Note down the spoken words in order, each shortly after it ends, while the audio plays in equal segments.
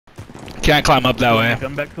Can't climb up that way.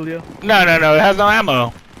 Gun back, Julio? No, no, no. It has no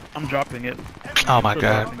ammo. I'm dropping it. Oh my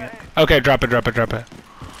god. Okay, drop it, drop it, drop it.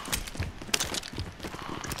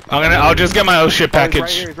 I'll just get my old shit package.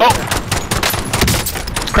 Right here.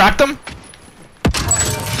 Cracked him?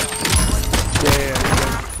 Yeah.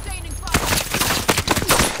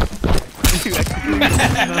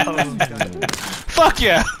 Fuck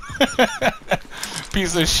yeah!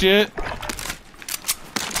 Piece of shit.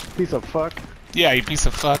 Piece of fuck. Yeah, you piece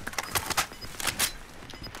of fuck.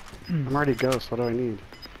 I'm already ghost. What do I need?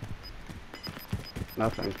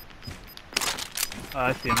 Nothing.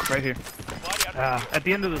 I see him right here. At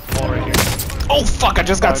the end of this wall right here. Oh fuck! I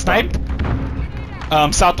just got sniped.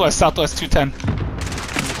 Southwest, 210.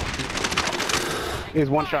 He's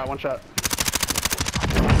one shot.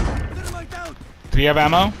 Do you have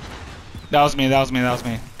ammo? That was me.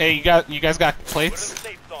 Hey, you guys got plates?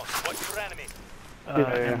 Yeah.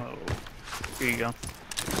 Ammo. Here you go.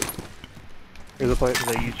 Here's a plate.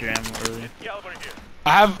 Cause I used your ammo earlier.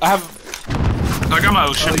 I got my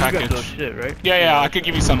old shit You package. got those shit, right? Yeah, I could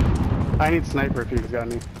give you some. I need sniper if you guys got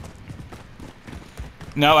any.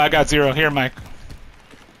 No, I got 0. Here, Mike.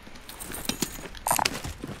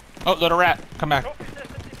 Oh, little rat, come back.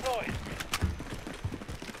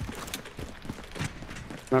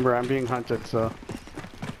 Remember, I'm being hunted, so.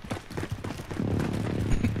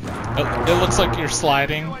 It looks like you're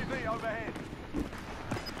sliding.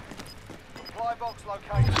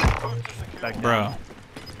 Bro.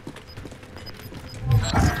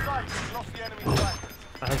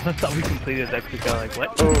 I thought we completed that quick. I like,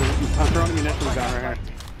 what? Oh, I'm throwing munitions down right here.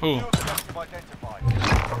 Ooh.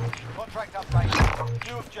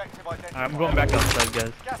 I'm going back outside,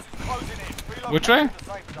 guys. Which way?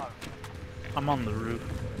 I'm on the roof.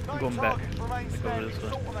 I'm going back. Like over this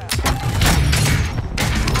way.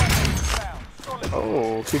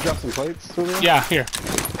 Oh, can you drop some plates over there? Yeah, here.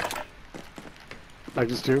 Like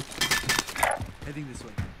just 2? Heading this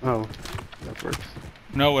way. Oh, that works.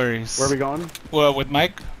 No worries. Where are we going? Well, with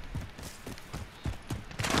Mike?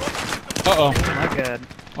 Uh-oh. My god.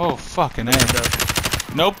 Oh, fucking A.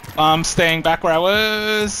 Nope, I'm staying back where I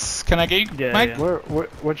was. Can I get you, Yeah, Mike? yeah.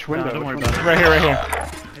 Which window? No, don't worry Which about it. Right here.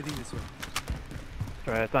 Heading this way.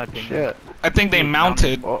 Alright, I thought I Shit. I think they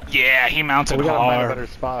mounted. Oh. Yeah, he mounted We gotta find a hard. better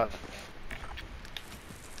spot.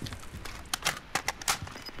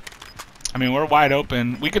 I mean, we're wide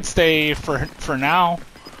open. We could stay for now.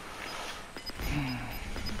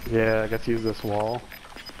 Yeah, I guess use this wall.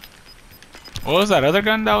 What was that other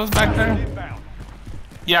gun that was back there?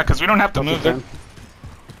 Yeah, because we don't have to move it.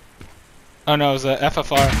 Oh no, it was a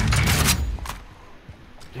FFR.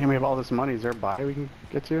 Damn, we have all this money. Is there a buy we can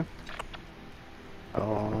get to? That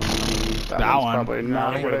That one's one. probably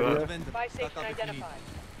not a No, good don't idea. Buy station identified.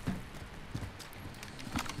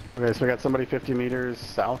 Okay, so we got somebody 50 meters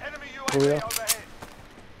south. Julio.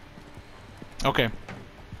 Okay.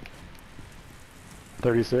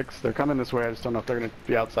 36. They're coming this way. I just don't know if they're going to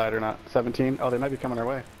be outside or not. 17. Oh, they might be coming our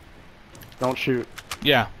way. Don't shoot.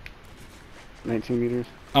 Yeah. 19 meters.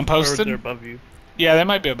 I'm Or posted. they're above you. Yeah, they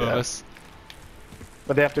might be above Yeah. us.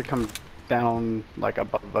 But they have to come down, like,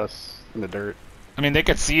 above us in the dirt. I mean, they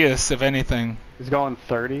could see us if anything. He's going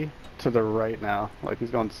 30 to the right now. Like, he's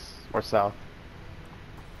going more south.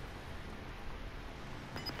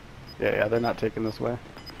 Yeah, they're not taking this way.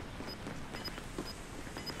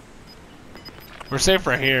 We're safe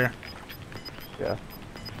right here. Yeah.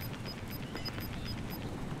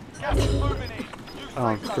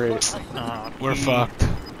 Oh, great. We're fucked.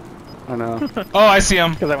 I know. Oh, I see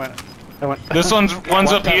him. Because I went. This one's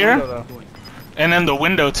up down here, window, though. and then the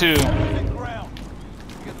window too. We got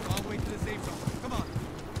the long way to the safe zone. Come on.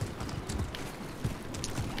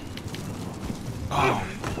 Oh.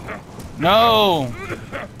 No.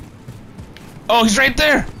 Oh, he's right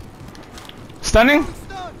there. Stunning.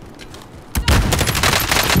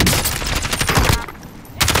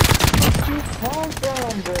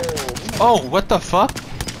 Oh, what the fuck?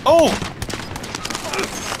 Oh!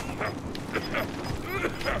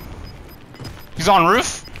 He's on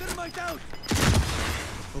roof.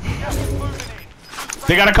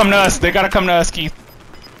 They gotta come to us. They gotta come to us, Keith.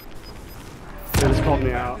 They just called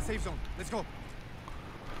me out. The safe zone. Let's go.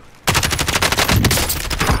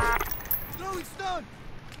 Throwing stun.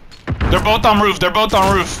 They're both on roof. They're both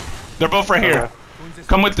on roof. They're both right here.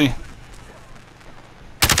 Come with me.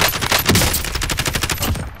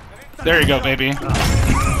 There you go, baby.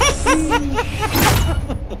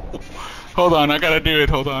 Hold on, I gotta do it.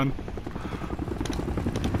 Hold on.